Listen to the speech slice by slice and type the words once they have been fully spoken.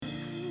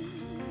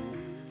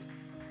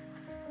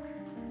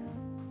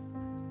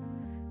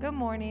Good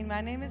morning.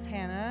 My name is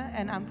Hannah,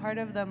 and I'm part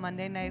of the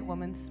Monday Night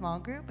Women's Small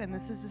Group, and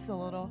this is just a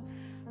little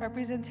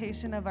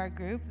representation of our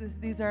group.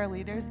 These are our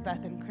leaders,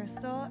 Beth and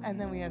Crystal,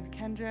 and then we have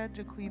Kendra,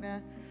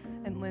 Jaquina,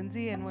 and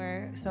Lindsay, and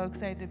we're so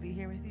excited to be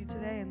here with you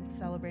today and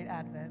celebrate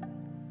Advent.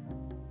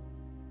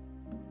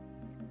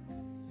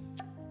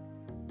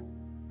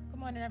 Good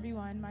morning,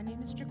 everyone. My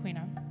name is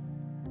Jaquina,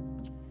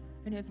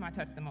 and here's my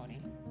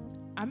testimony.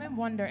 I'm in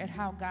wonder at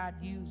how God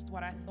used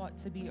what I thought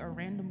to be a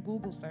random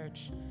Google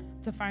search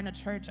to find a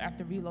church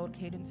after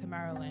relocating to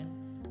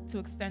Maryland to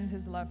extend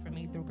his love for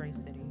me through Grace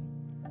City.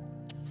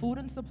 Food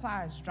and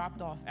supplies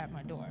dropped off at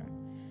my door.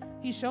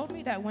 He showed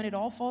me that when it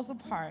all falls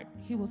apart,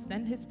 he will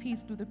send his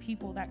peace through the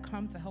people that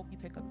come to help you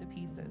pick up the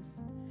pieces.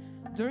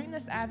 During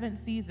this Advent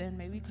season,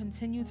 may we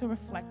continue to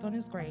reflect on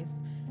his grace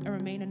and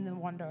remain in the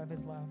wonder of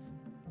his love.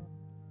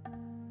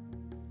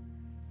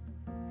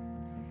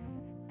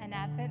 An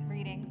Advent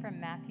reading from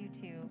Matthew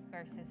 2,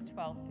 verses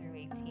 12 through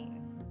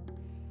 18.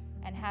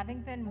 And having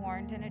been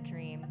warned in a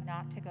dream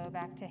not to go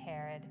back to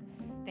Herod,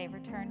 they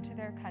returned to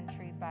their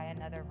country by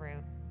another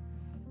route.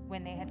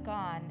 When they had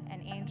gone,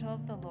 an angel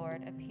of the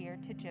Lord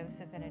appeared to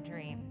Joseph in a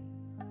dream.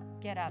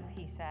 "Get up,"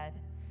 he said.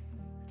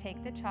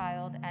 "Take the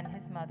child and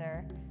his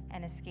mother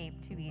and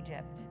escape to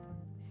Egypt.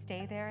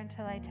 Stay there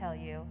until I tell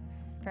you,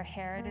 for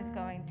Herod is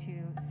going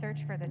to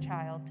search for the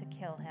child to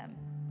kill him."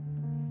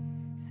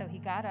 So he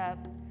got up,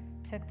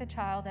 took the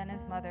child and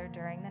his mother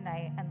during the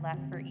night, and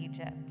left for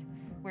Egypt,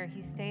 where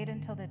he stayed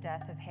until the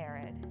death of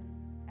Herod.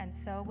 And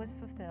so was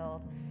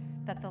fulfilled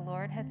that the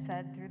Lord had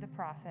said through the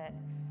prophet,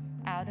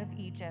 "Out of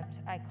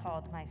Egypt I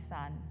called my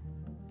son."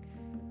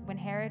 When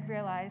Herod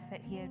realized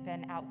that he had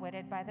been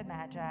outwitted by the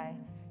Magi,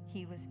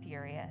 he was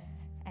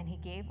furious, and he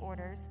gave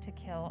orders to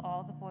kill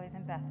all the boys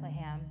in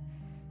Bethlehem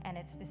and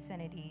its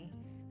vicinity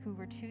who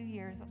were 2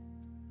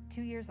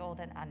 years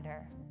old and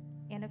under,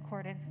 in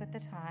accordance with the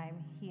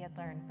time he had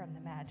learned from the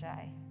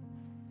Magi.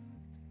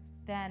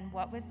 Then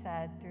what was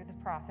said through the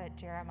prophet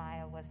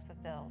Jeremiah was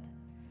fulfilled.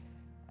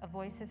 "A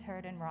voice is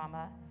heard in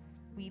Ramah,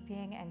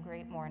 weeping and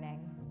great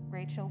mourning,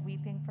 Rachel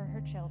weeping for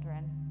her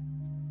children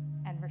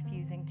and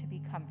refusing to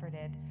be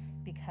comforted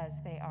because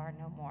they are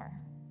no more."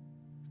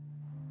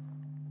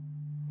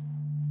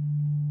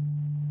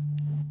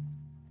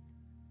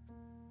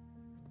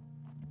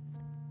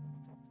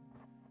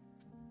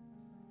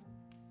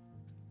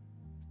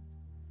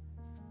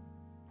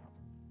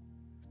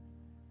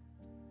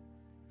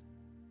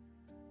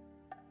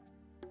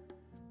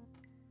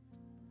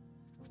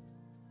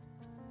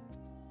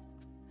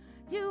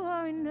 You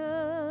are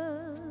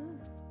enough.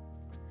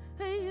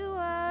 You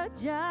are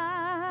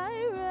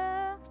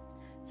Jireh.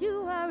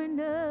 You are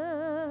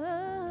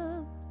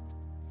enough.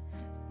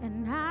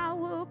 And I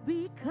will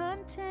be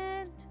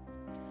content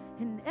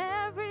in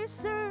every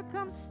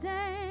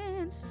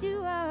circumstance.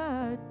 You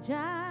are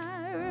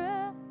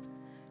Jireh.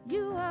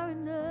 You are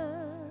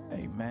enough.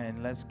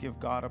 Amen. Let's give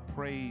God a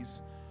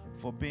praise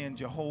for being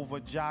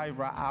Jehovah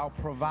Jireh, our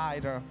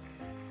provider.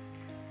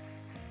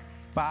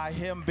 By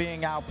him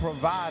being our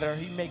provider,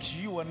 he makes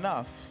you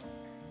enough,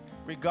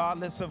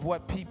 regardless of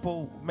what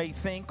people may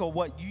think or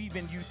what you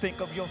think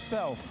of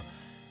yourself.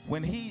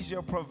 When he's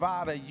your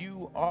provider,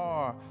 you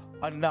are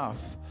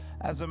enough.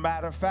 As a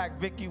matter of fact,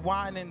 Vicky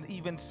Winan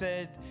even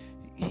said,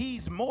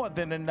 he's more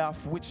than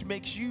enough, which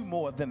makes you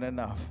more than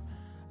enough.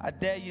 I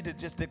dare you to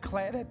just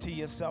declare that to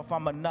yourself.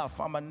 I'm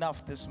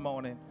enough this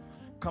morning.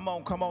 Come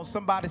on.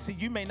 Somebody, see,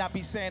 you may not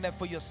be saying that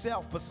for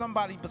yourself, but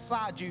somebody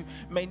beside you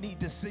may need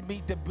to see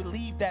me to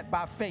believe that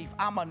by faith.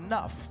 I'm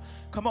enough.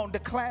 Come on,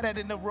 declare that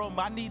in the room.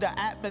 I need an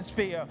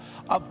atmosphere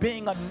of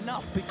being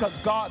enough because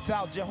God's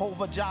our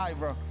Jehovah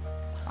Jireh.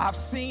 I've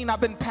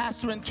been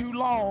pastoring too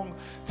long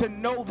to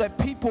know that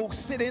people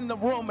sit in the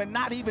room and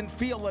not even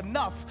feel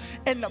enough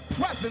in the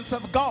presence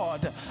of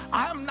God.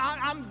 I'm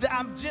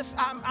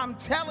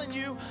telling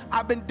you,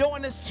 I've been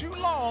doing this too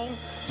long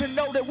to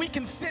know that we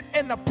can sit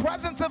in the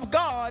presence of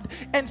God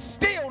and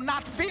still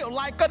not feel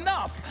like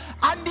enough.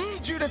 I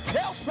need you to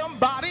tell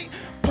somebody,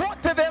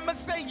 point to them and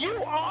say,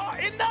 you are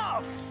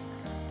enough.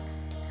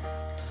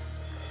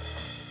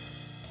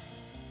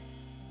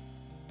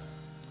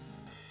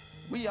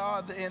 We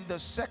are in the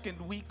second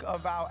week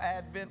of our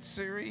Advent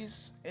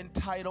series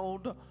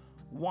entitled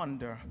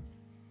Wonder.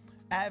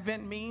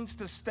 Advent means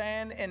to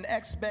stand in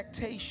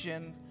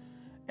expectation,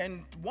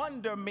 and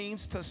wonder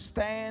means to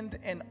stand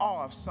in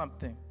awe of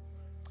something.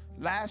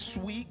 Last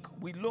week,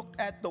 we looked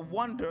at the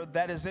wonder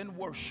that is in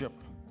worship,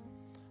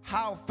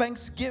 how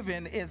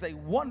thanksgiving is a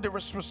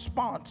wondrous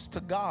response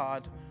to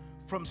God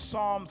from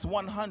Psalms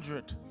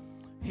 100.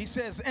 He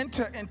says,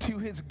 enter into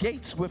his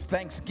gates with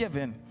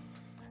thanksgiving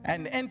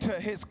and enter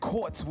his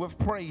courts with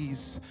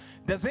praise.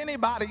 Does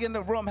anybody in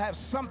the room have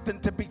something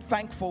to be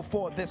thankful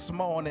for this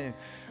morning?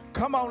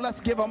 Come on, let's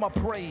give him a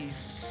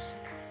praise.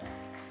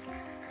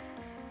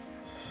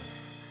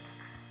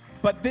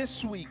 But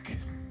this week,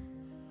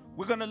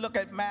 we're going to look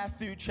at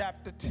Matthew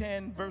chapter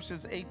 10,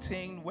 verses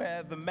 18,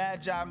 where the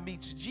Magi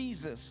meets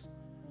Jesus.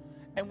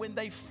 And when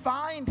they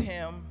find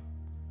him,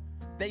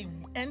 they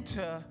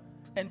enter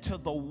into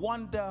the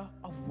wonder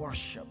of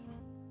worship.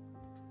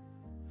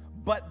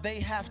 but they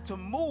have to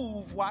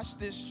move, watch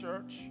this,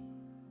 church,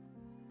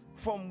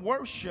 from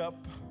worship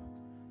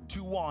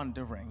to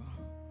wandering.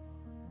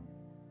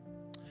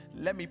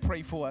 Let me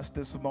pray for us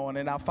this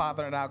morning. Our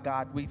Father and our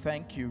God, we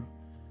thank you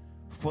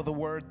for the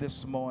word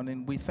this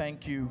morning. We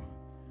thank you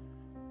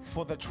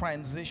for the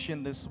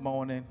transition this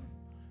morning,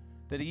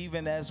 that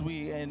even as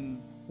we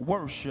in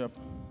worship,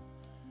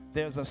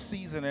 there's a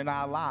season in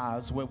our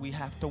lives where we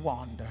have to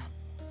wander.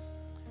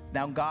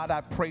 Now, God,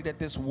 I pray that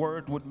this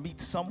word would meet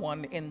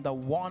someone in the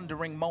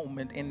wandering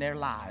moment in their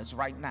lives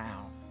right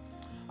now.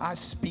 I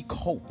speak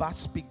hope. I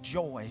speak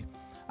joy.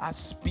 I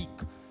speak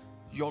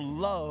your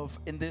love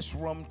in this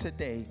room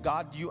today.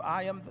 God, you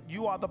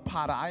are the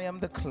potter. I am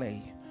the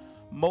clay.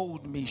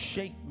 Mold me,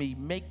 shape me,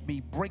 make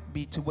me, break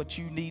me to what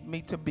you need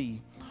me to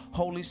be.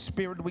 Holy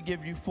Spirit, we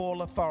give you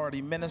full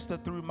authority. Minister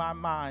through my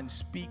mind.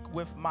 Speak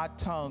with my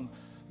tongue.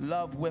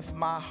 Love with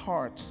my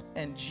heart.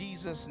 In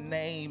Jesus'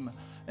 name.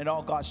 And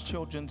all God's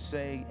children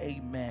say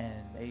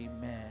amen.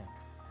 Amen.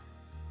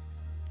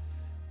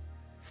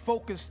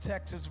 Focus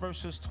text is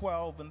verses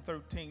 12 and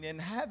 13. And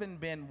having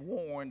been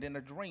warned in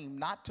a dream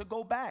not to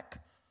go back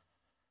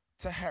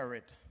to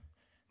Herod,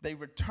 they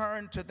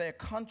returned to their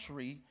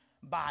country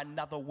by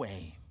another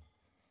way.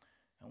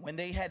 And when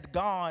they had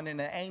gone and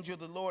the angel of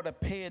the Lord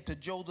appeared to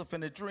Joseph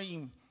in a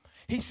dream,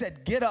 he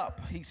said, "Get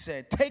up," he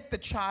said, "take the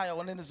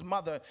child and his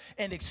mother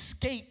and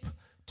escape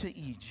to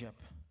Egypt.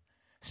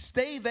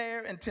 Stay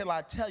there until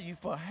I tell you,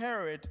 for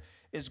Herod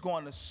is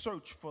going to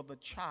search for the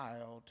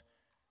child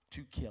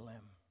to kill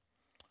him."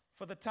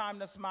 For the time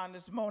that's mine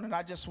this morning,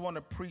 I just want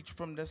to preach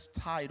from this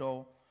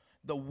title,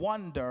 The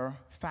Wonder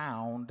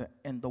Found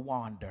in the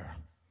Wander.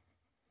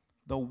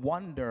 The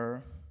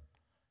wonder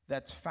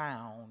that's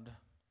found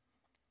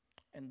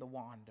in the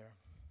wander.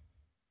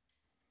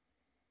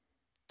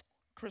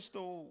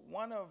 Crystal,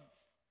 one of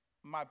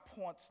my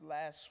points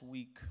last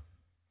week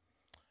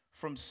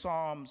from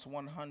Psalms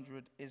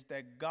 100 is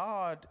that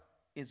God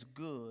is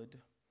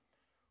good,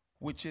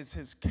 which is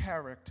his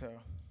character,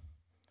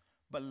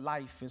 but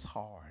life is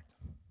hard.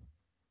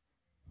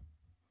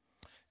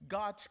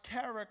 God's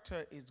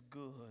character is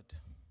good,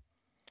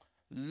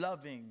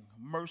 loving,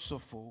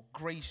 merciful,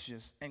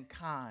 gracious, and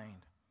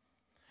kind.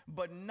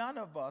 But none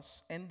of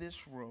us in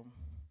this room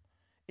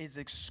is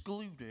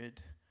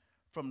excluded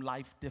from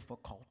life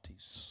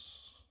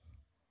difficulties.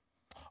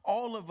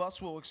 All of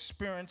us will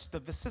experience the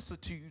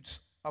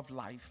vicissitudes of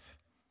life.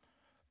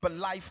 But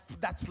life,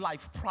 that's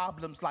life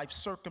problems, life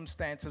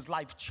circumstances,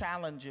 life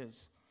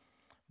challenges.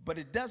 But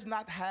it does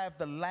not have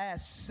the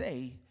last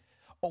say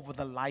over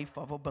the life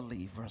of a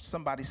believer.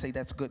 Somebody say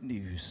that's good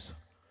news.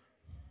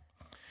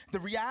 The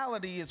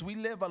reality is we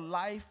live a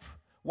life,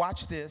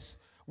 watch this,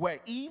 where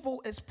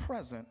evil is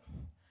present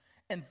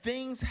and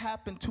things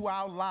happen to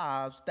our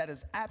lives that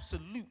is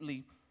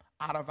absolutely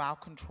out of our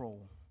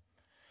control.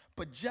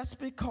 But just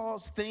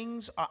because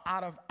things are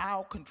out of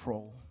our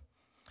control,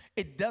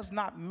 it does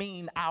not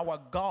mean our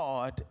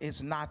God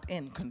is not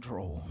in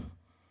control.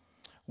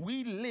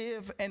 We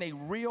live in a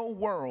real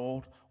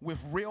world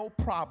with real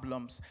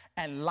problems,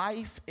 and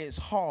life is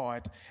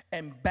hard,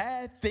 and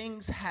bad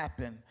things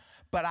happen.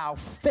 But our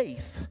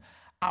faith,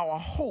 our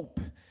hope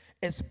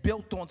is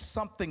built on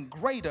something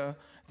greater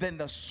than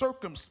the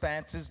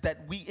circumstances that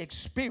we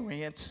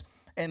experience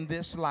in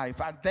this life.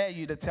 I dare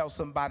you to tell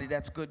somebody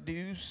that's good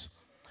news.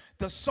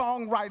 The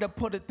songwriter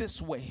put it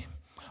this way: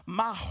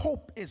 my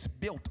hope is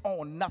built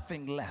on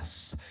nothing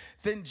less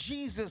than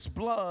Jesus'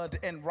 blood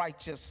and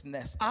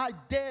righteousness. I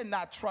dare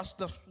not trust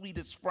the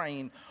sweetest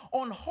frame,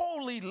 on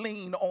wholly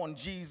lean on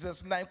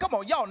Jesus' name. Come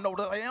on, y'all know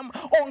the hymn.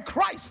 On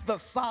Christ the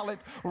solid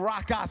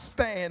rock I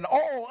stand.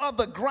 All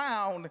other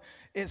ground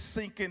is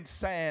sinking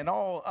sand.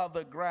 All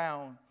other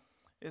ground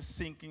is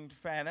sinking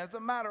sand. As a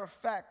matter of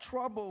fact,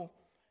 trouble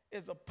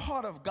is a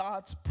part of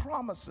God's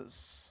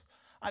promises.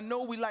 I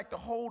know we like to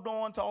hold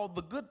on to all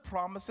the good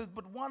promises,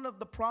 but one of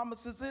the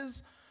promises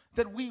is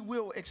that we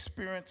will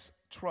experience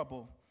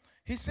trouble.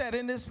 He said,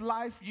 in this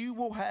life you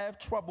will have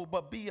trouble,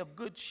 but be of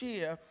good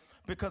cheer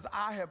because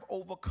I have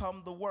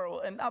overcome the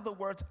world. In other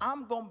words,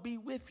 I'm going to be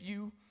with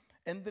you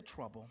in the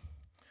trouble.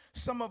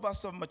 Some of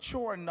us are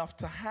mature enough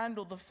to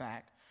handle the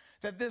fact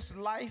that this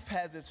life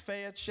has its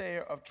fair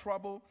share of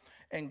trouble,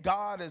 and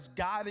God is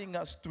guiding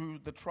us through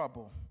the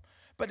trouble.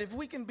 But if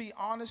we can be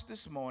honest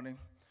this morning,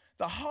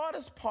 the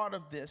hardest part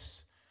of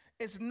this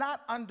is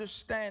not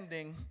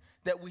understanding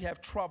that we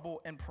have trouble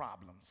and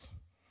problems.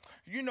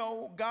 You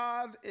know,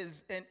 God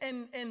is,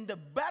 and the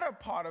better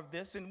part of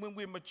this, and when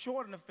we're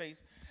mature in the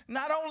faith,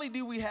 not only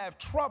do we have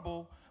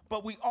trouble,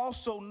 but we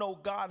also know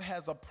God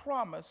has a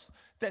promise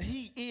that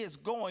he is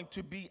going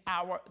to be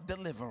our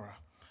deliverer.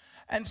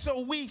 And so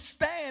we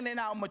stand in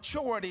our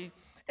maturity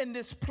in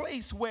this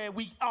place where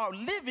we are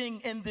living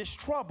in this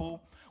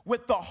trouble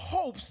with the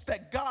hopes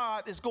that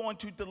God is going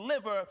to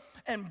deliver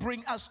and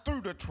bring us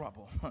through the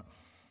trouble.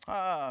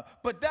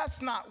 But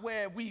that's not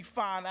where we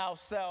find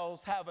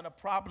ourselves having a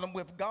problem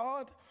with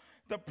God.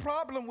 The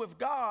problem with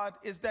God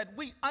is that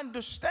we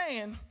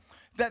understand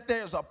that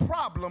there's a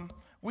problem.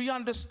 We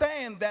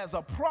understand there's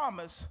a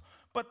promise,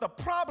 But the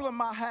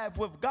problem I have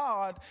with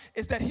God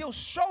is that he'll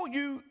show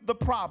you the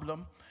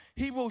problem.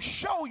 He will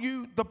show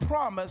you the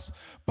promise,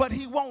 but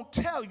he won't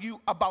tell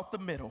you about the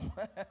middle.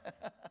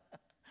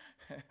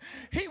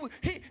 He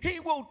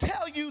will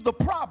tell you the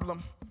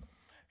problem.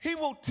 He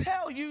will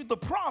tell you the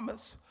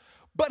promise,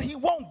 but he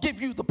won't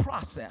give you the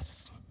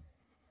process.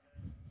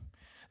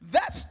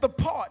 That's the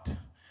part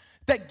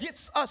that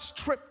gets us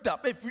tripped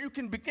up. If you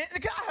can begin,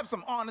 can I have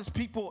some honest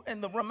people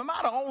in the room? Am I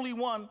the only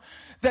one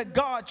that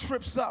God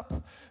trips up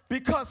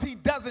because he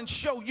doesn't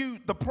show you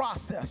the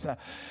process?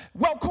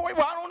 Well, Corey,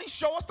 why don't he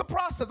show us the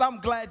process? I'm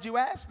glad you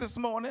asked this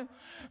morning,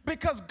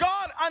 because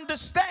God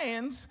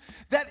understands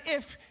that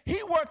if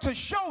he were to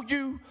show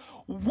you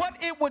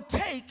what it would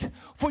take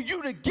for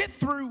you to get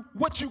through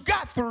what you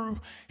got through,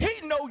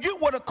 he know you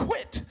would have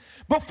quit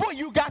before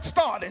you got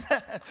started.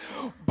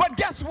 But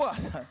guess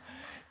what?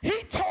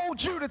 He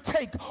told you to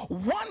take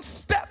one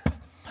step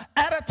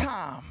at a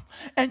time,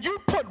 and you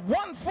put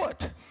one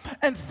foot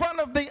in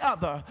front of the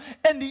other,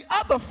 and the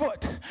other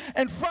foot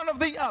in front of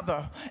the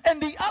other,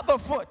 and the other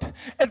foot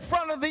in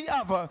front of the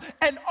other,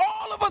 and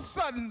all of a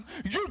sudden,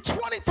 you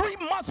 23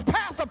 months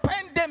past a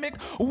pandemic,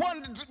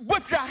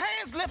 with your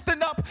hands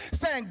lifting up,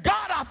 saying,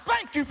 God, I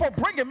thank you for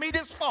bringing me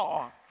this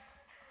far.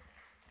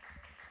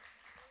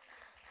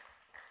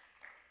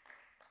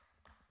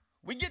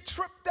 We get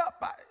tripped up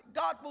by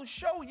God will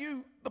show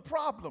you the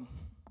problem.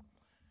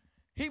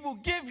 He will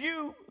give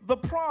you the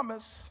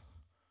promise,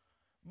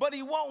 but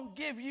he won't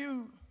give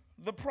you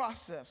the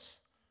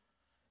process.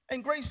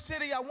 In Grace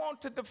City, I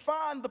want to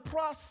define the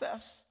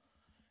process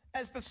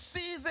as the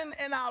season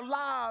in our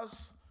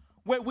lives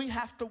where we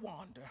have to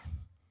wander.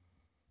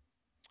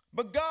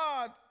 But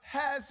God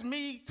has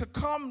me to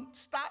come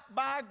stop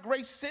by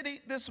Grace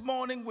City this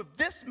morning with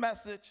this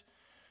message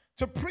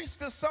to preach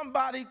to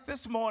somebody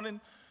this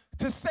morning,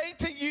 to say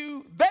to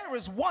you, there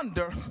is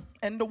wonder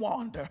in the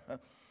wander.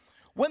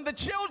 When the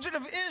children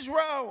of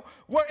Israel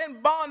were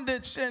in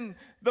bondage and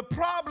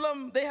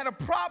they had a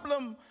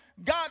problem,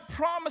 God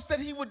promised that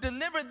he would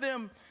deliver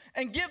them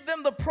and give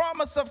them the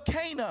promise of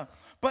Canaan.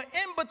 But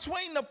in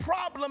between the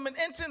problem and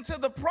entering into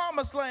the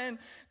promised land,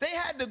 they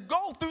had to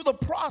go through the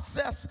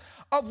process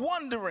of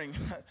wandering.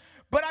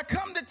 But I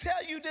come to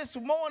tell you this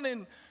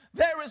morning,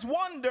 there is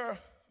wonder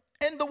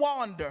in the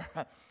wander.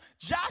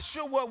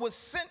 Joshua was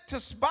sent to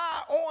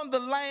spy on the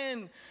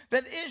land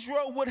that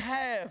Israel would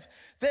have.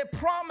 Their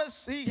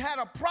promise, he had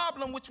a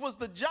problem, which was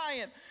the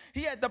giant.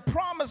 He had the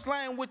promised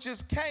land, which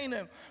is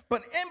Canaan.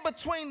 But in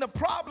between the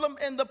problem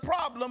and the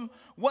problem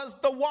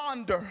was the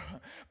wander.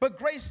 But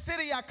Grace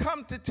City, I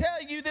come to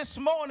tell you this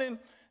morning,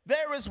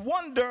 there is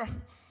wonder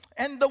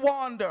in the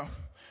wander.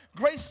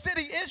 Grace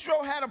City,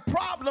 Israel had a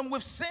problem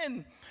with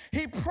sin.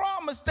 He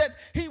promised that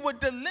he would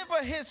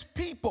deliver his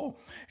people.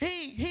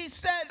 He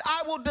said,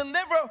 I will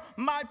deliver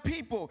my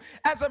people.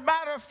 As a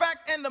matter of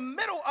fact, in the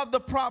middle of the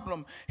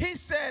problem, he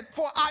said,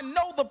 for I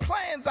know the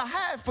plans I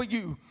have for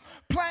you,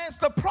 plans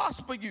to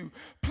prosper you,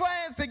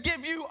 plans to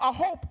give you a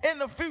hope in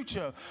the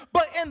future.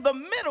 But in the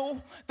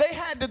middle, they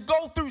had to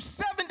go through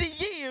 70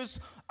 years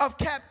of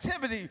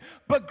captivity.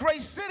 But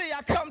Grace City,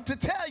 I come to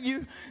tell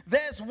you,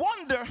 there's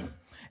wonder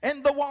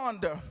in the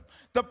wander.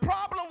 The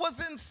problem was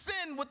in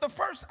sin with the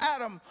first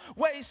Adam,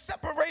 where he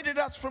separated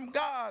us from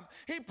God.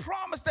 He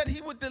promised that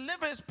he would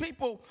deliver his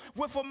people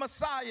with a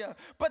Messiah,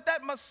 but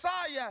that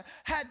Messiah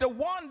had to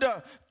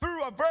wander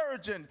through a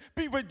virgin,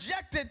 be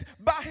rejected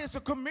by his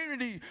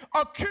community,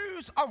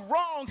 accused of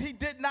wrongs he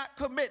did not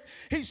commit.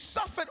 He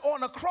suffered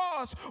on a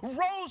cross,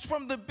 rose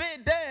from the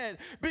dead,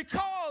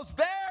 because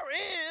there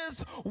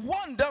is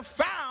wonder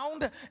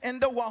found in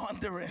the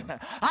wandering.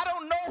 I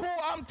don't know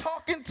who I'm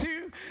talking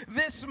to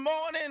this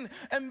morning,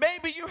 and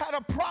maybe you had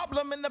a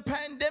problem in the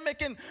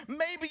pandemic, and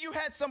maybe you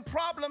had some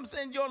problems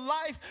in your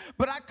life,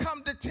 but I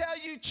come to tell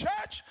you,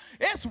 church,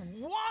 it's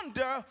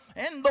wonder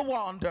in the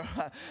wander.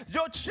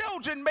 Your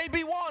children may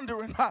be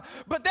wandering,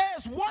 but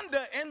there's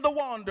wonder in the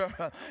wander.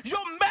 Your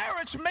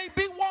marriage may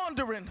be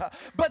wandering,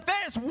 but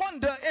there's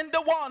wonder in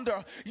the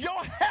wander.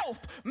 Your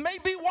health may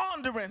be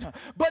wandering,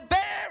 but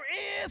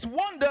there is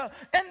wonder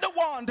in the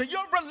wander.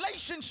 Your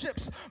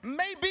relationships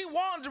may be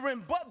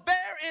wandering, but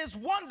there is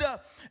wonder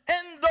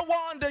in the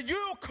wander.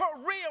 Your career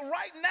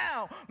right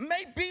now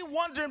may be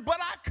wondering, but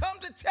I come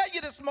to tell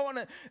you this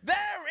morning,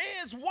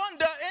 there is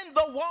wonder in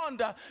the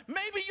wander.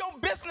 Maybe your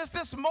business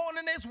this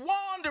morning is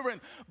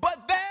wandering,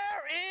 but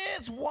there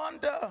is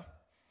wonder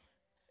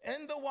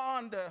in the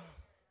wander.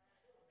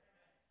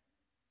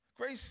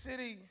 Grace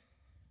City,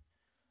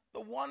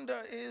 the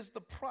wonder is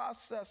the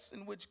process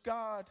in which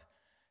God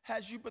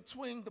has you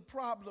between the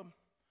problem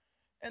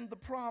and the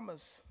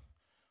promise.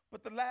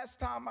 But the last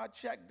time I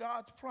checked,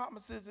 God's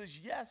promises is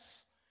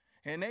yes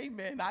and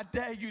amen. I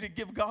dare you to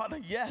give God a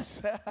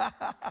yes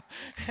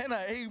and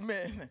an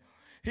amen.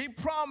 He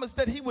promised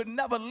that he would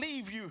never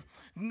leave you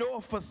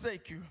nor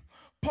forsake you.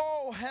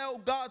 Paul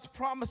held God's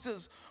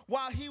promises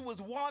while he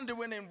was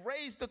wandering and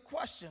raised the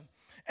question,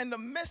 In the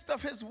midst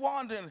of his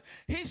wandering,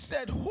 he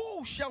said,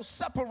 who shall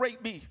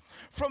separate me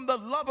from the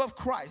love of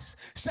Christ?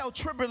 Shall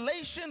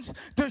tribulations,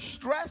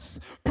 distress,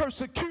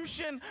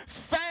 persecution,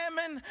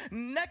 famine,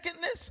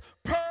 nakedness,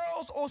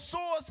 pearls, or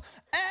swords?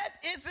 And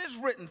it is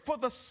written, for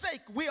the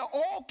sake we are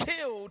all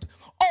killed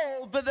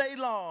all the day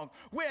long.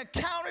 We are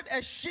counted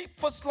as sheep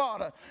for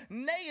slaughter.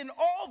 Nay, in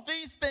all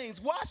these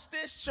things, watch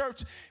this,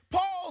 church.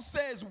 Paul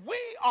says we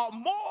are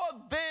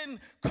more than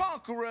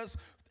conquerors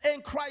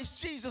in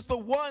Christ Jesus, the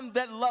one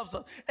that loves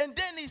us. And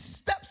then he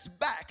steps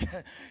back.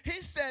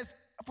 He says,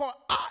 for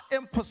I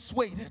am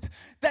persuaded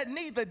that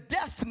neither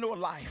death nor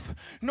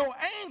life, nor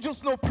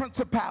angels nor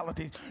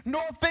principality,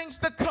 nor things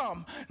to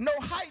come, no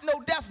height,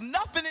 no depth,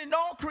 nothing in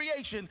all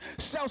creation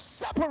shall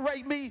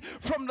separate me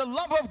from the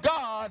love of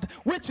God,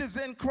 which is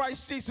in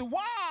Christ Jesus.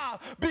 Why?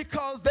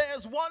 Because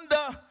there's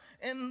wonder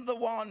in the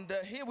wander.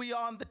 Here we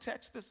are in the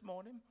text this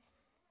morning.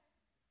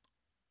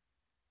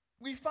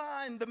 We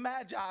find the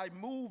Magi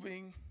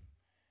moving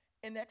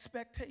in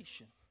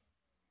expectation.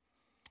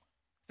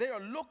 They are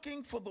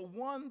looking for the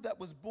one that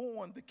was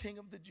born, the King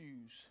of the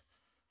Jews.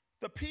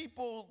 The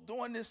people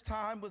during this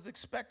time was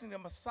expecting the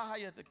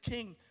Messiah, the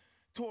King,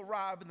 to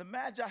arrive. And the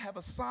Magi have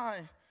a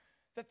sign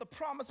that the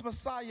promised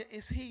Messiah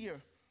is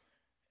here.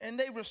 And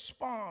they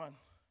respond.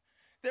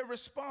 Their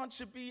response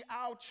should be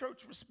our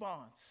church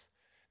response.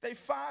 They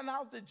find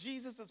out that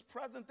Jesus is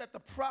present, that the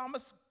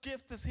promised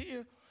gift is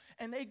here,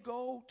 and they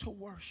go to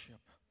worship.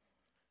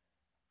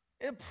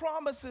 It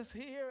promises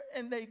here,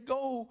 and they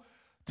go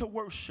to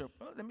worship.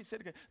 Let me say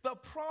it again. The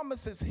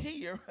promise is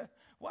here.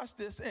 Watch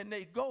this, and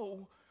they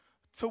go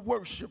to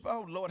worship.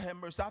 Oh, Lord have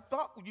mercy. I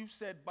thought you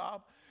said,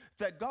 Bob,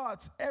 that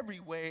God's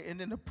everywhere and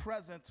in the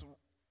presence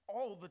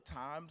all the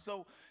time.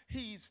 So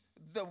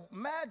the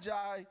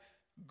Magi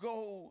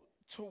go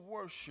to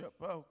worship.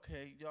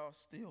 Okay, y'all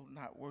still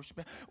not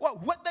worshiping. Well,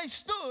 what they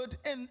stood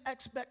in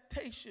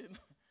expectation,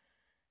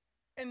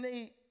 and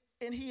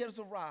he has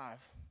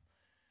arrived.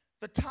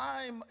 The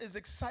time is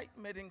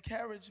excitement,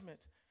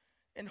 encouragement,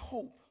 and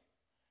hope.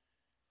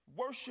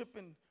 Worship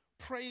and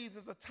praise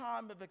is a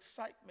time of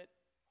excitement,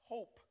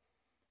 hope,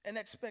 and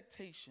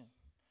expectation.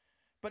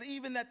 But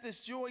even at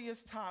this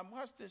joyous time,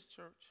 watch this,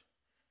 church,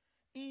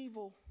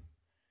 evil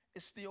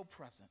is still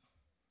present.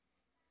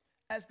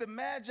 As the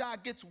Magi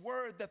gets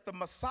word that the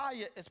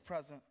Messiah is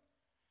present,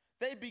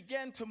 they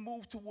begin to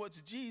move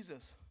towards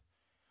Jesus.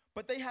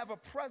 But they have a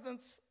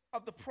presence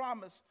of the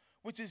promise,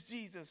 which is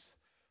Jesus.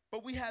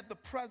 But we have the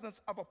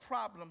presence of a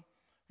problem,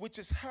 which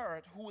is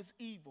Herod, who is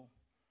evil.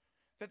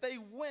 That they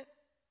went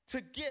to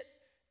get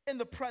in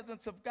the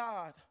presence of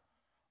God,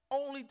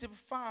 only to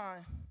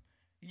find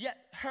yet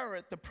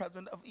Herod the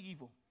presence of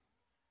evil.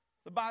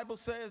 The Bible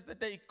says that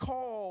they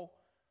call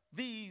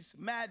these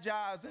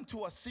Magi's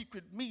into a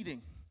secret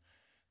meeting,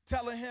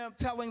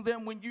 telling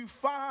them, when you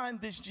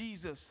find this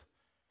Jesus,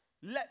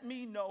 let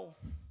me know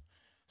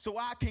so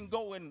I can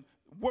go and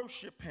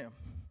worship him.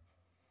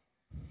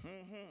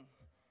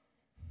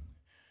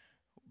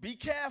 Be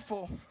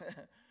careful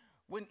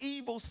when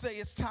evil say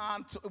it's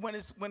time to,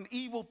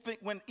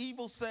 when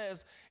evil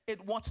says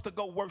it wants to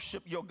go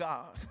worship your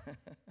God.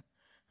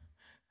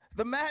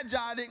 The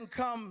Magi didn't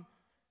come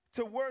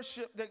to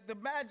worship. The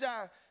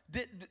Magi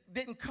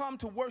didn't come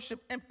to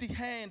worship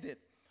empty-handed.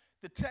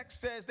 The text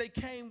says they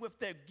came with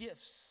their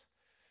gifts.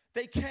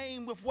 They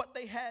came with what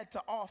they had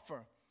to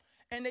offer,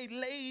 and they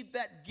laid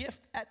that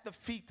gift at the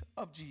feet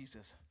of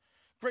Jesus.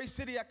 Grace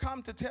City, I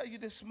come to tell you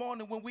this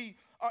morning, when we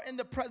are in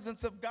the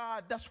presence of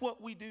God, that's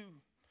what we do.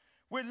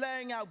 We're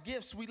laying our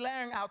gifts, we're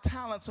laying our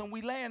talents, and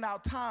we're laying our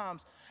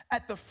times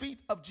at the feet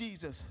of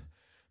Jesus,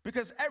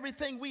 because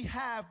everything we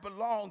have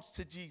belongs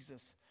to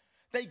Jesus.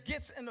 They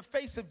get in the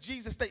face of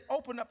Jesus, they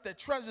open up their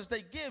treasures,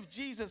 they give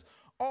Jesus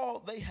all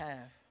they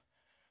have.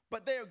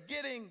 But they're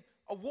getting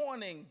a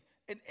warning,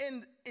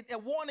 and a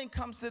warning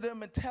comes to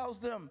them and tells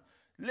them,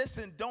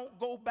 listen, don't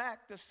go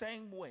back the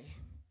same way,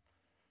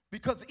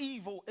 because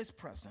evil is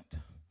present.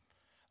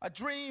 A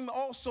dream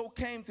also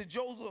came to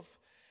Joseph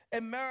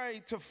and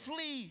Mary to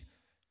flee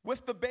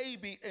with the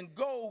baby and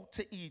go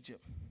to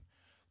Egypt.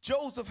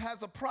 Joseph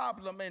has a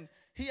problem, and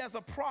he has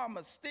a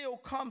promise, still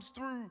comes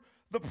through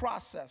the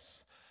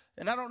process.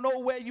 And I don't know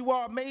where you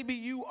are. Maybe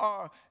you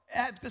are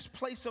at this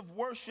place of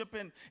worship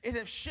and it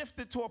has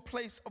shifted to a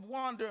place of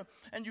wonder,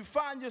 and you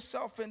find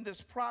yourself in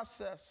this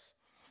process.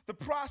 The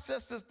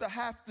process is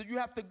you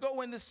have to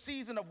go in this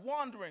season of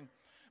wandering.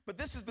 But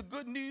this is the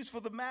good news for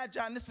the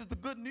Magi, and this is the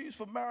good news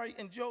for Mary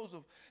and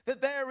Joseph,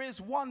 that there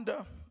is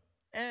wonder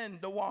in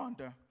the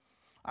wander.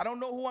 I don't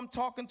know who I'm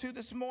talking to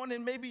this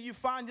morning. Maybe you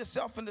find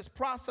yourself in this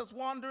process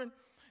wandering,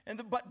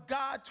 but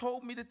God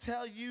told me to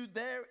tell you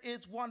there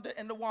is wonder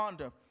in the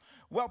wander.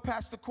 Well,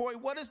 Pastor Corey,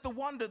 what is the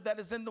wonder that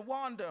is in the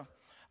wander?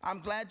 I'm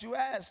glad you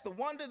asked. The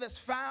wonder that's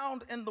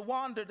found in the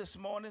wander this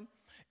morning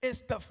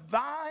is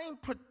divine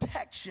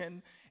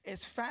protection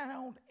is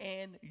found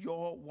in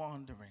your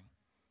wandering.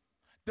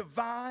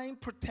 Divine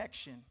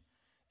protection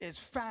is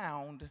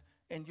found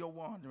in your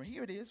wandering.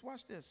 Here it is.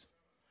 Watch this.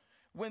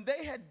 When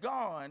they had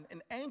gone,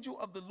 an angel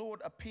of the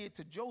Lord appeared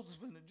to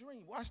Joseph in a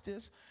dream. Watch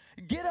this.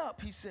 Get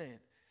up, he said.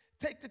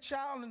 Take the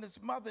child and his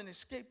mother and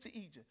escape to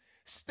Egypt.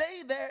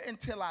 Stay there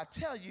until I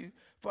tell you,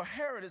 for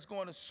Herod is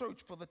going to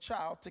search for the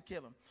child to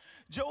kill him.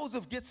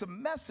 Joseph gets a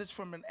message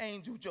from an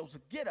angel.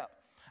 Joseph, get up.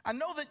 I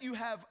know that you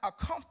have a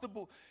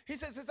comfortable, he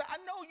says, I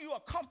know you are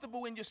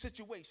comfortable in your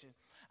situation.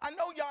 I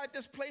know y'all at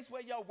this place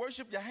where y'all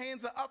worship, your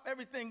hands are up,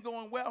 everything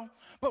going well.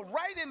 But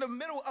right in the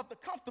middle of the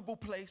comfortable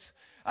place,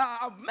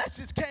 a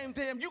message came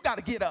to him, you got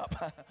to get up.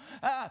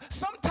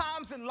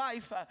 Sometimes in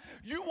life,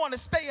 you want to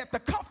stay at the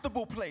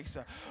comfortable place.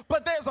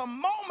 But there's a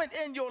moment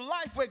in your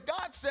life where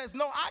God says,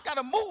 no, I got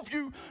to move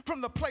you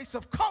from the place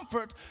of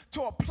comfort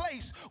to a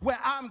place where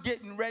I'm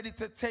getting ready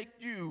to take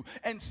you.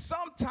 And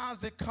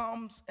sometimes it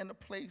comes in a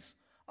place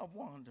of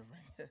wandering.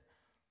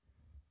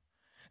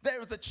 There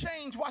is a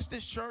change, watch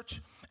this, church,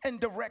 in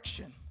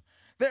direction.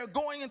 They're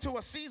going into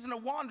a season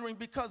of wandering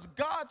because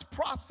God's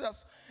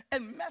process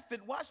and method,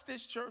 watch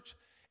this, church,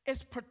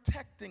 is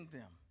protecting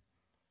them.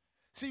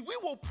 See, we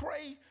will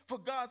pray for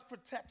God's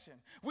protection.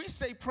 We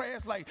say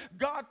prayers like,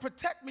 God,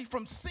 protect me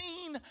from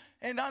seen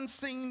and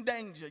unseen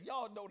danger.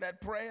 Y'all know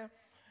that prayer.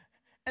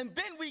 And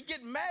then we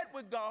get mad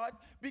with God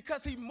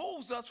because he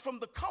moves us from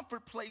the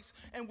comfort place,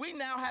 and we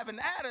now have an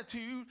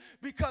attitude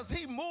because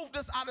he moved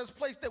us out of this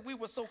place that we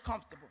were so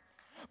comfortable.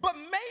 But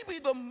maybe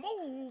the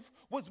move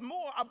was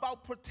more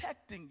about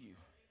protecting you.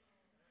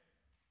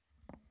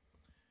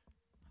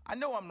 I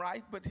know I'm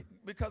right, but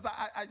because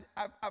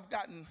I've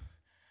gotten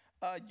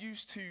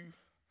used to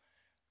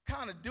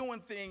kind of doing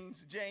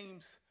things,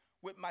 James,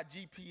 with my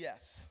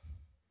GPS.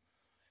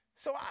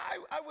 So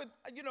I would,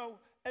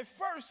 at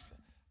first,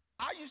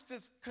 I used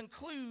to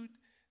conclude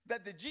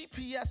that the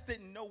GPS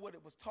didn't know what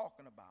it was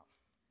talking about.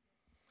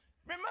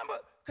 Remember,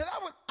 because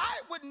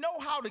I would know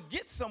how to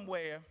get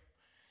somewhere,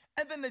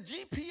 and then the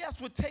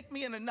GPS would take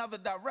me in another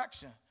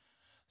direction.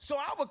 So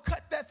I would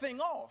cut that thing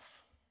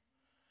off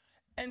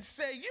and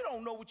say, you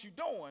don't know what you're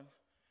doing.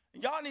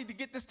 Y'all need to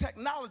get this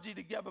technology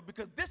together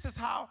because this is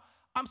how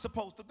I'm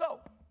supposed to go.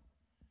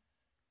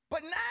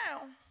 But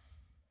now,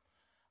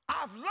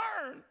 I've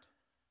learned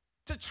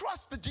to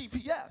trust the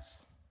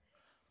GPS.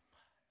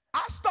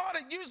 I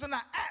started using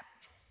an app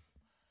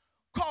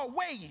called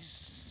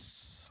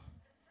Waze.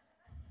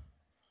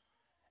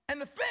 And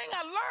the thing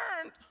I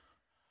learned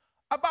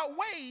about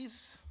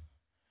Waze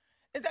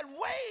is that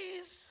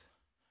Waze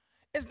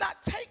is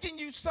not taking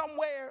you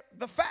somewhere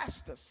the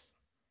fastest,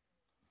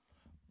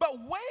 but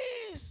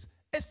Waze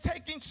is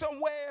taking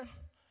somewhere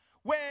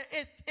where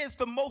it is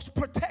the most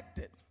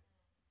protected.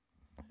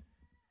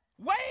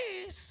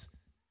 Waze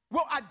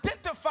will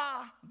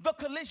identify the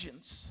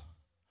collisions.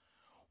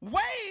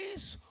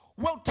 Waze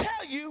will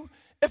tell you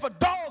if a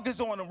dog is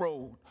on the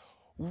road.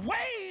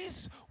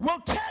 Waze will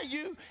tell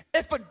you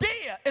if a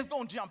deer is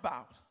going to jump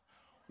out.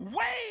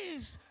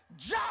 Waze's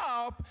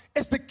job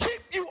is to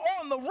keep you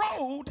on the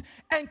road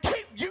and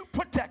keep you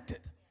protected.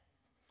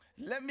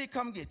 Let me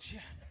come get you.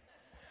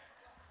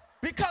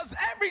 Because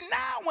every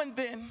now and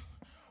then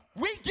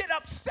we get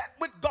upset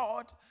with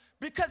God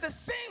because it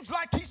seems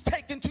like he's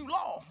taking too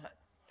long.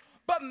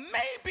 But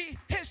maybe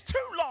his too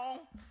long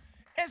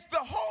is the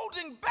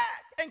holding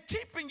back and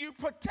keeping you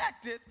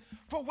protected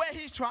for where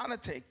he's trying to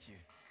take you.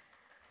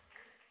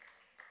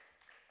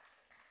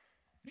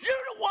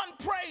 You're the one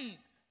prayed,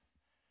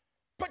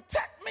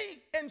 protect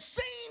me in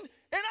seen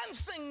and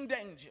unseen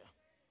danger.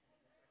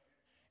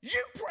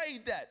 You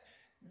prayed that.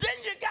 Then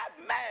you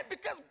got mad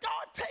because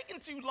God taking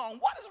too long.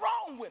 What is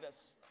wrong with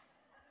us?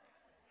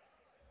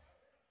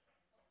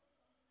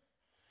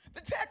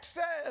 The text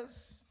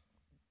says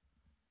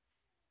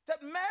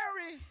that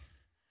Mary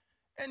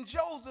and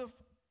Joseph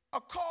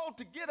are called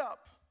to get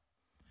up,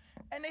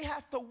 and they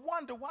have to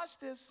wander, watch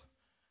this,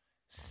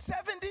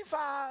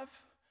 75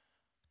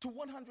 to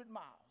 100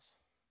 miles.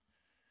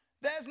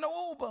 There's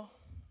no Uber.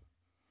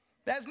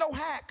 There's no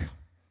hack.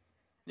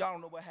 Y'all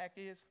don't know what hack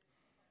is?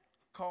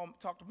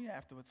 Talk to me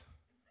afterwards.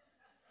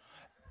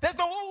 There's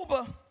no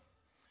Uber.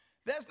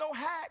 There's no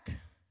hack.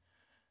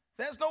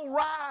 There's no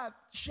ride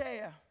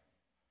share.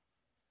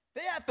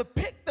 They have to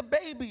pick the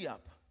baby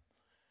up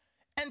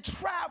and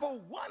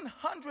travel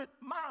 100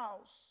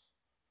 miles.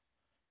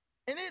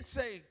 And it's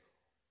a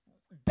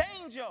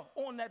danger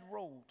on that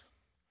road.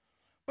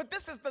 But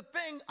this is the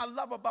thing I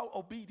love about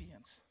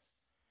obedience.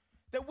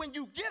 That when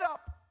you get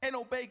up and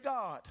obey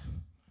God,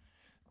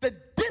 the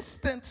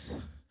distance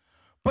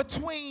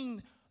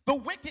between the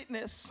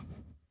wickedness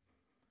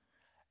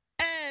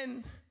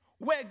and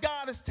where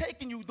God is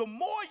taking you, the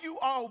more you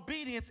are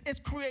obedient, it's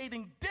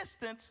creating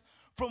distance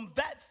from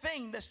that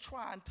thing that's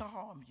trying to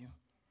harm you.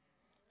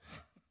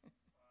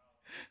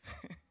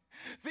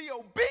 The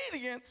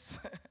obedience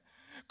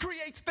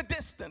creates the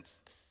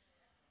distance.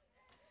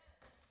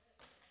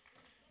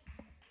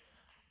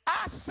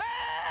 I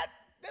said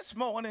this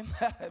morning,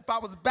 if I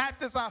was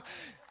Baptist,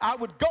 I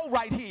would go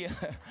right here.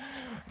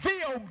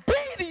 The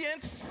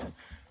obedience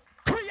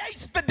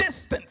creates the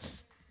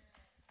distance.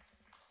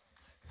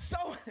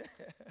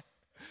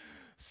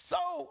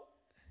 So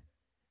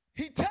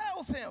he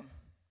tells him,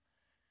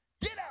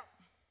 get up.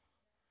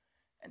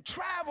 and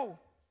travel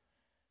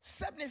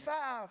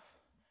 75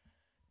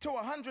 to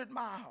 100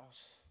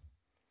 miles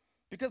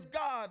because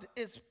God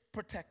is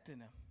protecting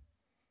him.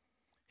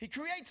 He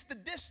creates the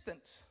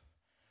distance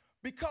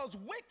because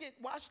wicked,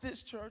 watch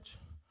this, church,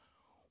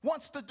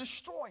 wants to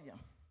destroy him.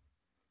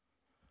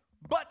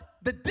 But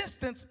the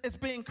distance is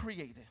being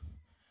created.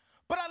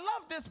 But I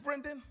love this,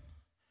 Brendan,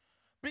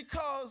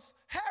 because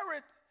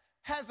Herod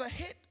has a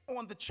hit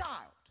on the child.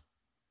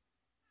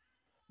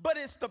 But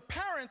it's the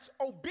parents'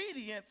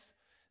 obedience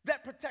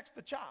that protects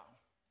the child.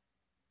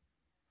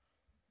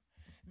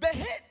 The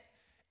hit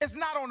is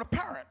not on the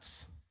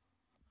parents.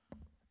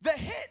 The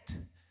hit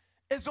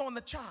is on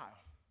the child.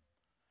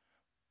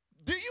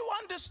 Do you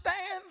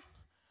understand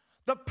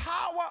the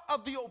power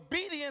of the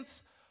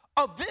obedience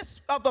of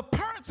the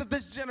parents of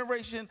this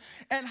generation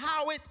and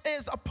how it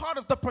is a part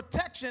of the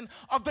protection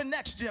of the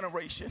next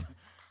generation?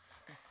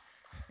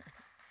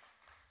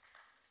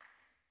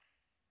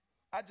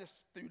 I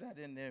just threw that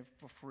in there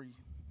for free.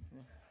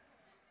 Yeah.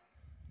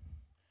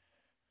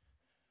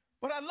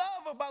 What I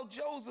love about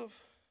Joseph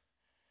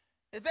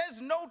is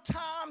there's no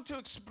time to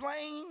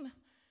explain.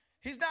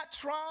 He's not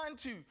trying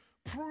to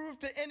prove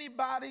to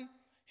anybody.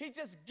 He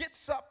just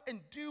gets up and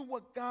do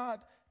what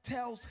God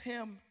tells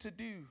him to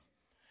do.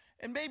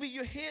 And maybe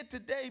you're here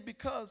today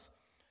because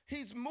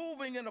he's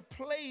moving in a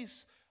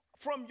place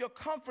from your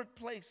comfort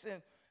place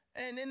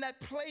and in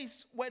that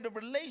place where the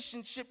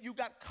relationship you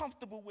got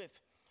comfortable with.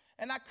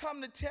 And I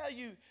come to tell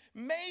you,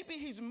 maybe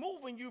he's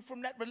moving you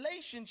from that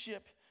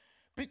relationship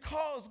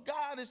because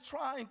God is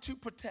trying to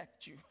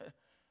protect you.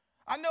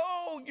 I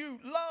know you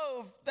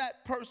love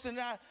that person.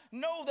 I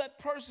know that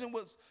person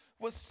was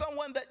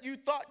someone that you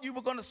thought you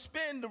were going to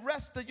spend the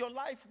rest of your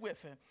life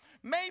with.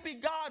 Maybe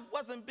God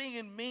wasn't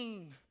being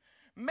mean.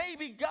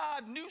 Maybe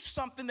God knew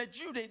something that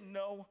you didn't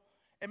know.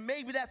 And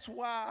maybe that's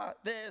why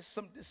there's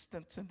some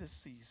distance in this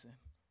season.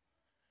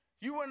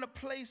 You were in a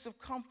place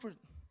of comfort.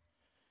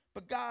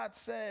 But God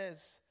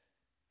says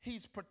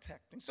he's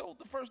protecting. So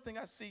the first thing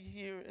I see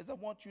here is I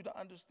want you to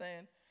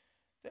understand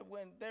that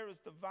when there is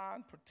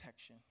divine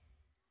protection.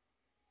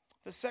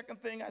 The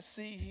second thing I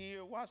see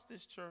here, watch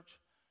this, church,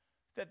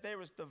 that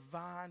there is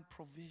divine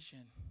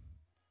provision.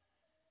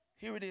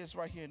 Here it is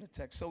right here in the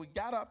text. So he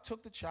got up,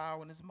 took the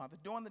child and his mother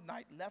during the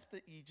night, left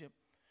to Egypt,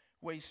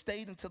 where he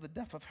stayed until the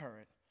death of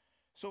Herod.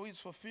 So he's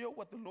fulfilled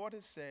what the Lord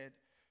has said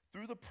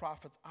through the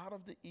prophets, out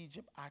of the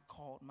Egypt I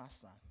called my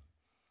son.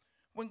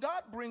 When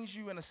God brings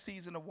you in a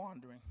season of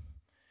wandering,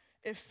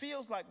 it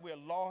feels like we're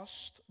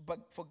lost,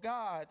 but for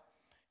God,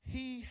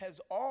 he has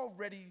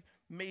already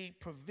made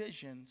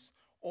provisions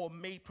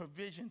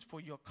for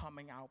your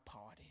coming out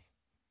party.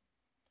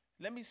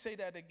 Let me say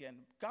that again.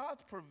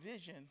 God's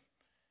provision,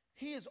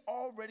 he has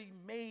already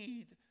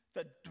made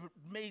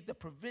the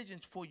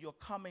provisions for your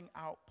coming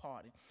out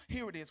party.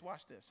 Here it is,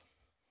 watch this.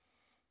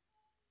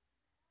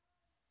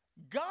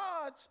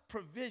 God's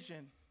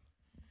provision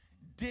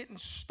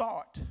didn't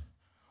start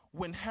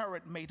when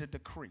Herod made a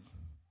decree.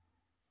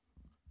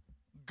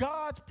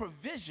 God's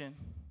provision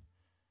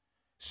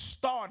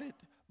started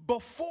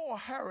before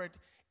Herod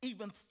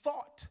even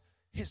thought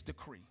his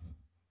decree.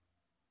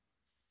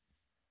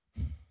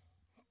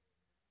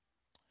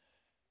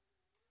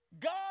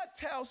 God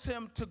tells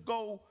him to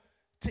go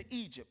to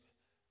Egypt.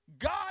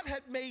 God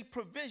had made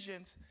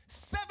provisions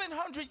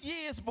 700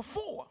 years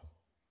before.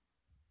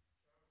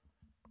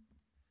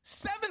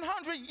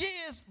 700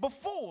 years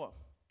before.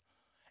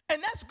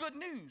 And that's good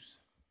news.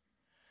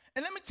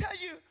 And let me tell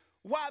you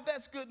why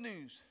that's good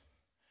news.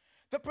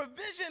 The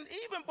provision,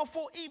 even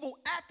before evil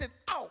acted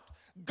out,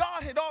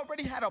 God had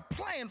already had a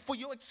plan for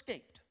your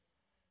escape.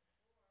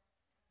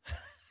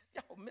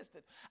 Y'all missed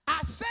it.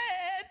 I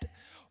said,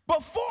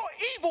 before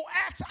evil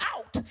acts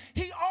out,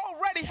 he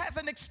already has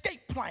an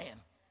escape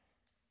plan.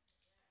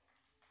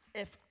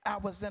 If I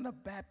was in a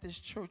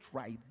Baptist church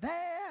right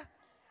there,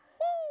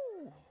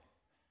 woo,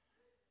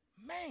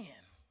 man,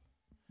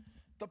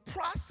 the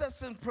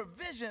process and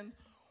provision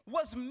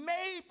was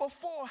made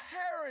before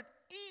Herod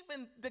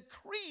even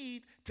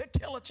decreed to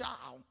kill a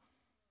child.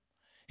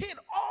 He had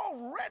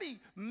already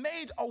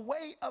made a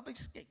way of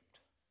escape.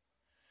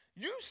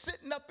 You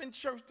sitting up in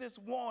church this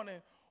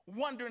morning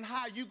wondering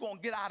how you going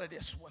to get out of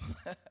this one.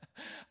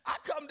 I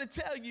come to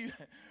tell you,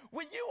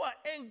 when you are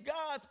in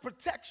God's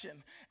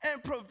protection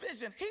and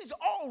provision, he's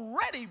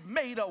already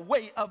made a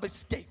way of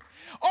escape.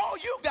 All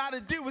you got to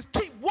do is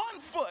keep one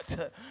foot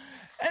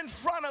in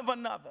front of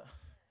another.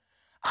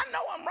 I know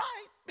I'm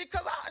right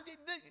because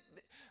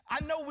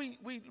I know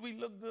we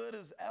look good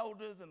as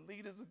elders and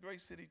leaders of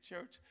Grace City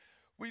Church.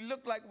 We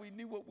look like we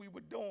knew what we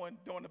were doing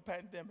during the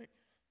pandemic.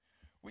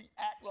 We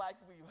act like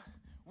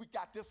we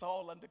got this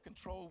all under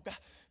control.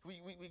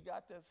 We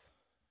got this.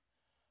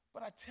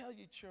 But I tell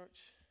you,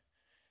 church,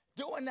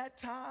 during that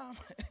time,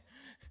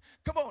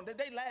 come on,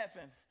 they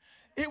laughing.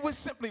 It was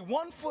simply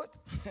one foot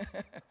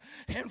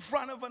in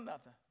front of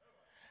another.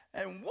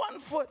 And one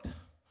foot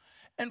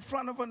in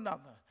front of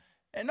another.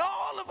 And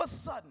all of a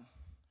sudden,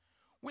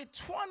 we're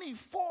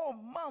 24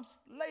 months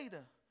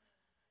later,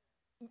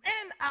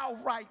 in our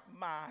right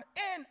mind,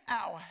 in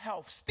our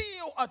health,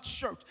 still a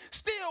church,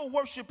 still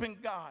worshiping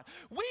God.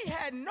 We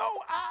had no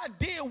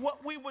idea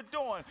what we were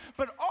doing,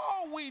 but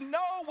all we know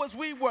was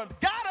we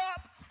got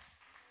up,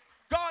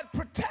 God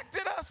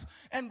protected us,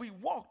 and we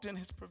walked in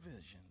his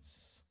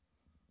provisions.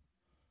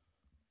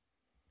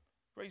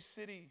 Grace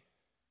City,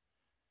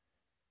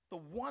 the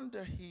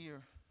wonder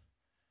here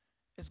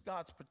is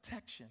God's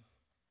protection.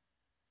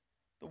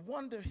 The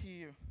wonder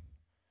here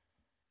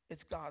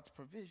is God's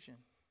provision.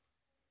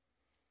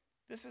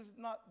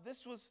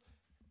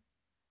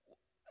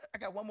 I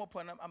got one more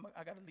point.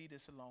 I got to leave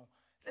this alone.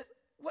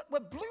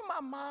 What blew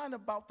my mind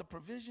about the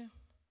provision,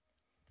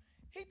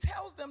 he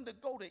tells them to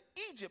go to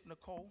Egypt,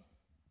 Nicole.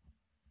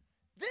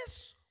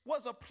 This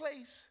was a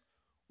place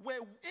where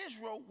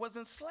Israel was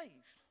enslaved.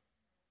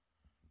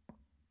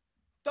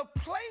 The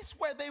place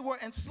where they were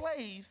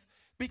enslaved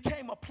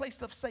became a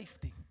place of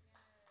safety.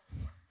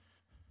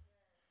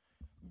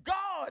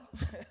 God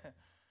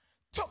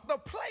took the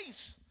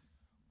place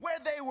where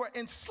they were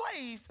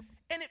enslaved,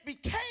 and it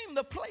became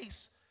the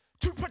place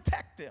to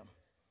protect them.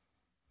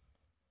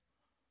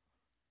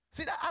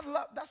 See,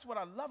 that's what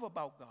I love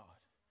about God.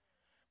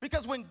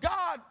 Because when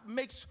God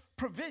makes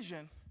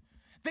provision,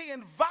 the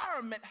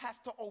environment has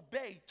to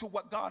obey to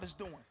what God is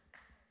doing.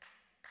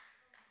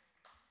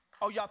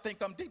 Oh, y'all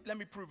think I'm deep? Let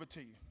me prove it to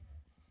you.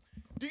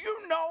 Do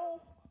you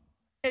know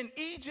in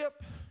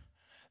Egypt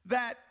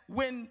that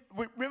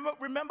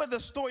remember the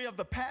story of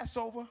the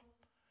Passover?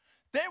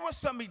 There were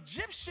some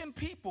Egyptian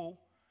people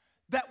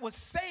that was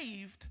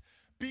saved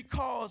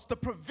because the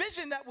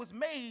provision that was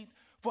made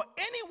for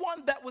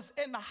anyone that was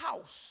in the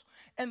house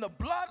and the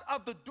blood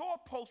of the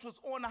doorpost was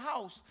on the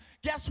house,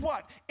 guess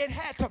what? It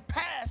had to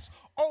pass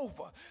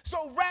over.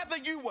 So rather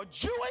you were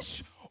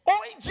Jewish or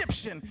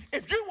Egyptian,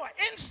 if you were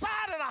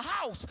inside of the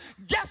house,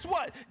 guess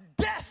what?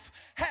 Death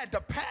had to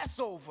pass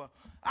over.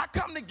 I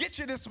come to get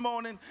you this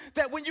morning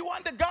that when you're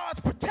under God's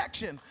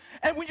protection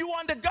and when you're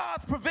under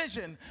God's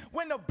provision,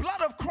 when the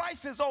blood of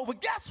Christ is over,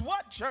 guess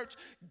what, church?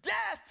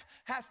 Death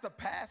has to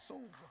pass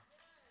over.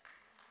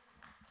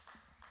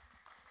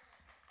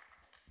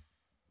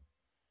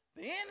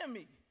 The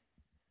enemy,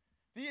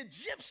 the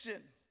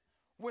Egyptians,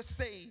 were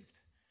saved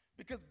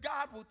because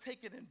God will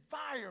take an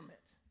environment,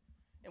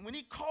 and when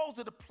he calls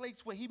it a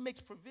place where he makes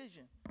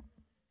provision,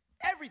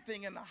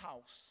 everything in the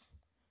house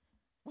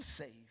was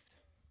saved.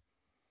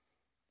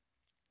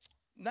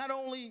 Not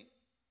only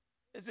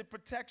is it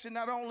protection,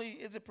 not only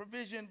is it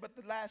provision, but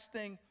the last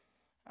thing,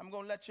 I'm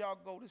going to let y'all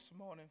go this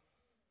morning.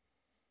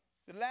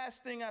 The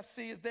last thing I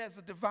see is there's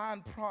a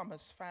divine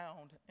promise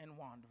found in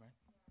wandering.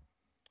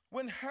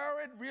 When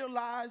Herod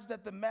realized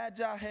that the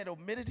Magi had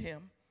omitted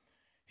him,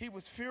 he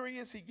was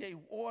furious. He gave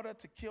order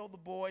to kill the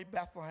boy,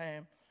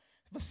 Bethlehem,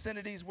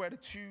 vicinities where the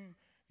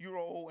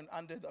 2-year-old and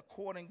under,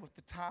 according with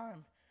the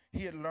time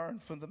he had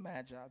learned from the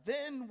Magi.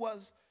 Then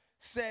was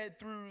said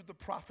through the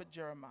prophet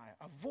Jeremiah,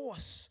 a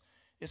voice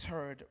is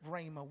heard,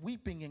 Ramah,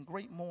 weeping in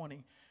great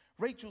mourning.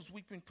 Rachel's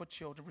weeping for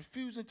children,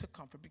 refusing to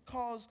comfort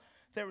because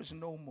there is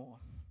no more.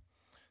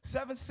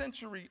 7th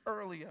century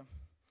earlier,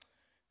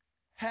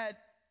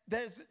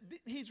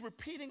 he's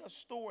repeating a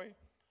story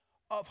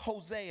of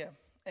Hosea,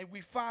 and we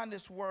find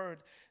this word,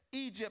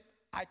 Egypt,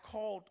 I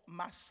called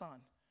my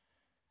son.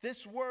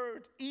 This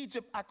word,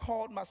 Egypt, I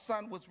called my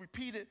son, was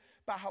repeated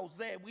by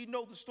Hosea. We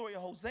know the story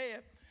of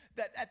Hosea,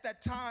 that at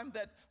that time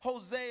that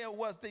Hosea it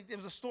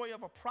was a story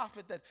of a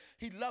prophet that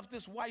he loved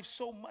his wife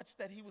so much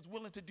that he was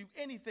willing to do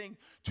anything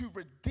to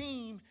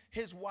redeem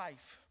his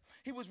wife.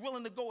 He was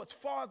willing to go as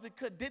far as it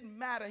could. Didn't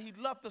matter. He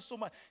loved her so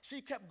much.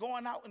 She kept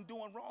going out and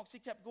doing wrong. She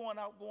kept going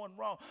out, going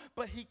wrong.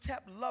 But he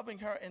kept loving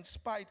her in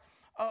spite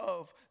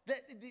of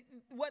that.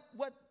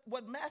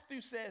 What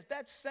Matthew says,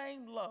 that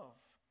same love,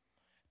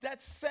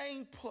 that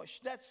same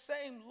push, that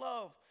same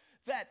love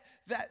that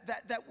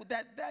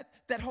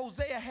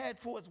Hosea had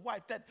for his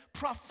wife, that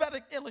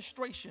prophetic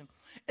illustration,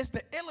 is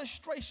the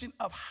illustration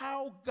of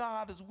how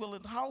God is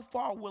willing, how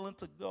far willing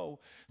to go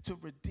to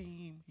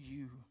redeem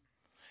you.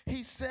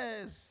 He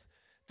says,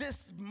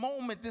 this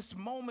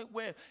moment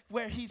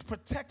where he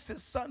protects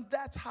his son,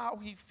 that's how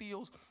he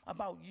feels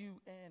about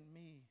you and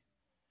me.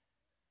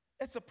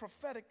 It's a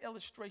prophetic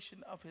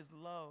illustration of his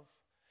love,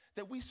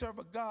 that we serve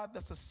a God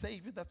that's a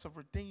savior, that's a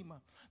redeemer,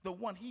 the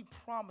one he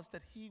promised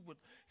that he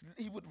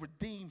would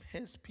redeem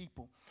his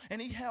people.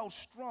 And he held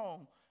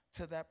strong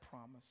to that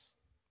promise.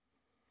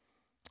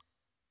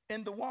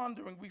 In the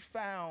wandering, we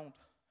found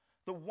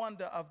the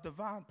wonder of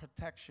divine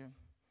protection.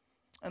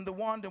 In the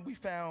wandering, we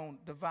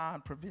found divine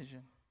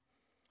provision.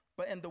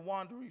 But in the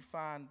wandering, we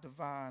find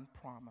divine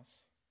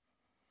promise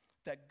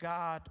that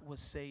God will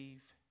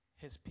save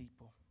his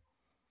people.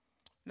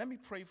 Let me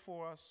pray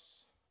for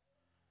us,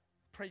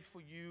 pray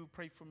for you,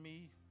 pray for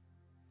me,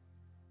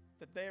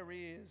 that there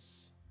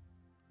is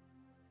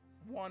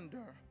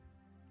wonder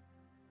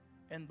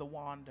in the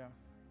wander.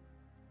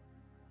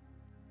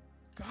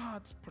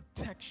 God's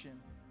protection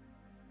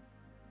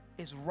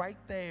is right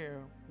there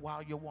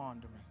while you're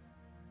wandering.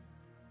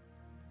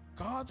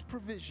 God's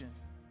provision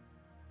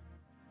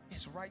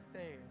is right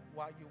there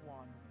while you're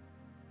wandering.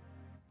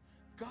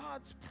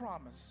 God's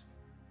promise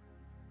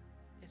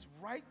is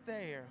right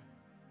there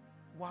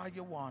while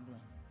you're wandering.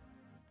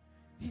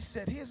 He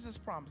said, here's this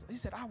promise. He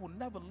said, I will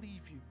never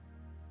leave you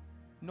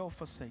nor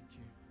forsake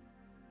you.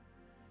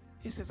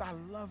 He says, I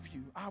love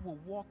you. I will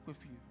walk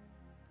with you.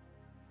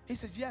 He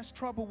says, yes,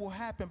 trouble will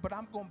happen, but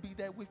I'm going to be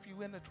there with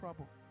you in the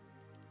trouble.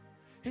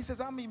 He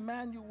says, I'm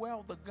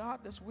Emmanuel, the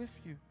God that's with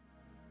you.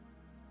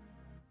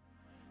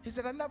 He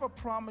said, I never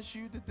promised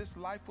you that this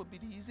life would be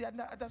easy.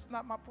 That's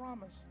not my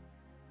promise.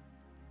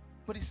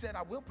 But he said,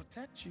 I will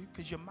protect you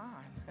because you're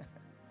mine.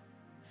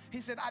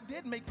 He said, I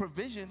did make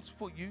provisions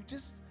for you.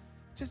 Just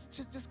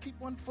keep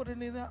one foot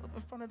in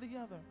front of the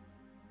other.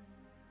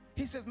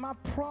 He says, my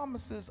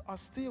promises are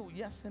still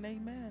yes and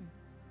amen.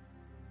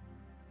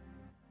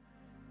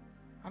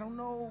 I don't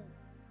know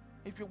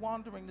if you're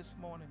wandering this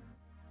morning,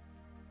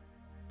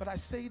 but I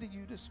say to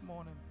you this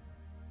morning,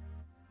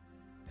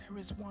 there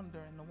is wonder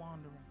in the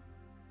wandering.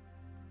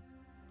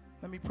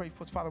 Let me pray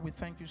for us. Father, we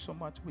thank you so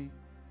much. We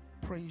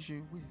praise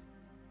you. We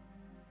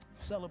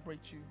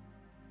celebrate you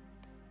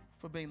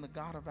for being the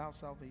God of our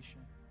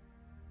salvation.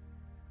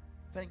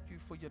 Thank you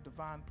for your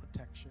divine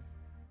protection.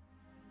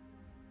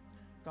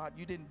 God,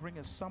 you didn't bring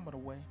us some of the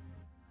way,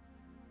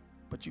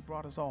 but you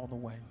brought us all the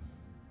way.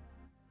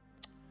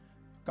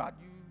 God,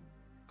 you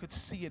could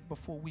see it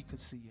before we could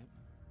see it.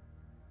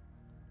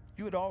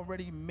 You had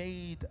already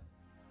made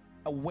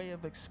a way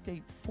of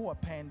escape for a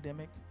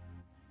pandemic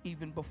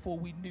even before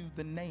we knew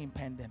the name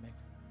pandemic.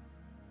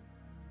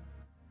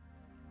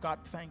 God,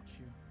 thank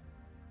you.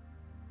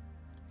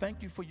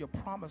 Thank you for your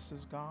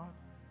promises, God,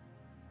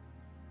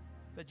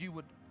 that you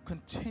would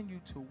continue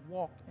to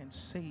walk and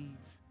save,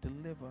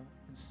 deliver,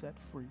 and set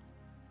free.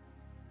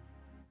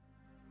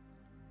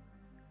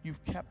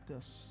 You've kept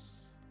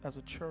us as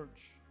a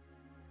church.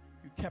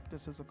 You kept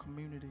us as a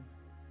community.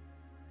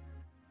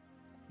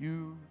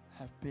 You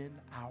have been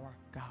our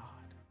God.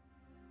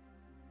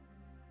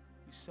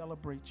 We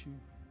celebrate you.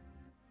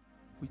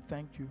 We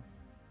thank you.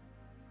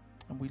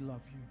 And we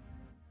love you.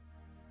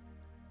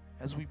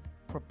 As we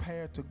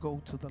prepare to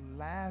go to the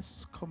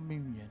last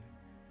communion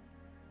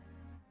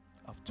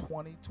of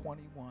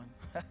 2021.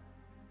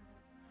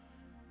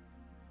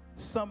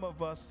 Some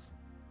of us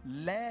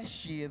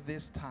last year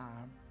this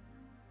time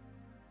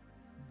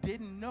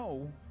didn't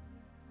know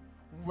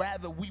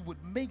rather we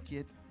would make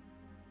it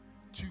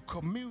to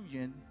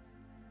communion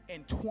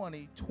in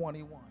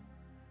 2021.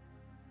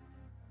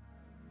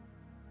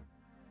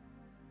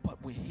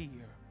 But we're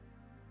here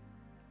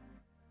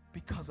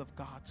because of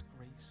God's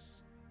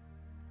grace,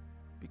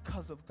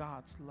 because of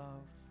God's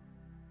love.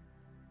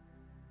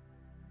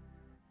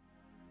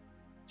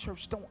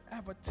 Church, don't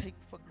ever take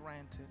for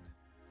granted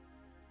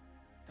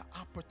the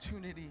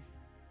opportunity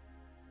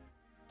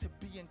to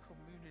be in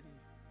community.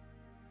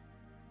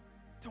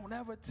 Don't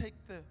ever take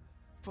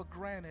for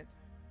granted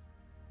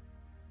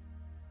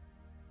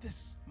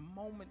this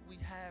moment we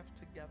have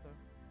together.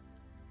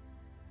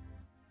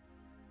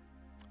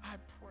 I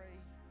pray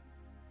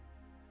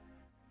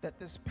that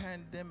this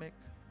pandemic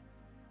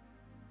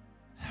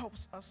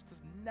helps us to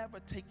never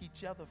take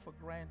each other for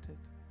granted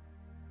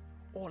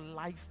or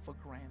life for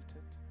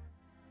granted.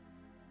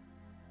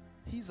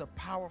 He's a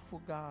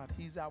powerful God.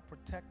 He's our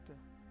protector.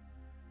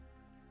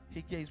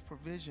 He gave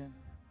provision.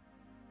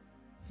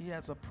 He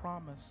has a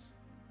promise.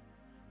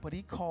 But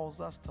he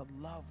calls us to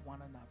love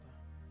one another.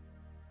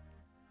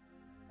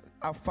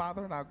 Our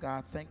Father and our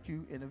God, thank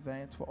you in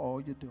advance for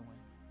all you're doing.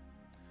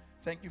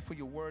 Thank you for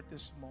your word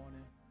this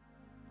morning.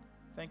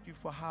 Thank you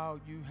for how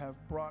you have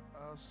brought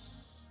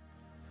us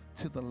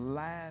to the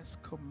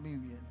last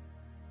communion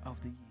of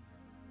the year.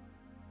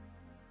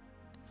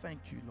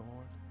 Thank you,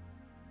 Lord.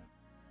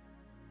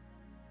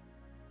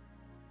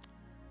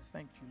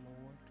 Thank you,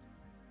 Lord.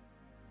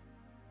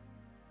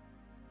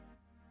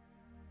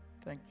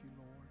 Thank you,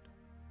 Lord.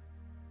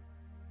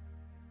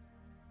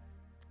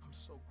 I'm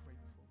so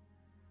grateful.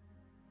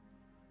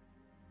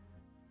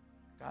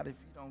 God, if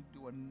you don't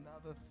do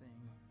another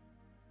thing,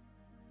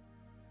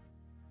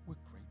 we're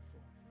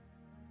grateful.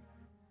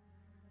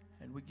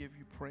 And we give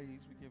you praise,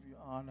 we give you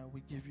honor,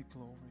 we give you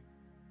glory.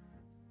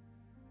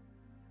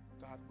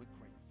 God, we're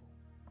grateful.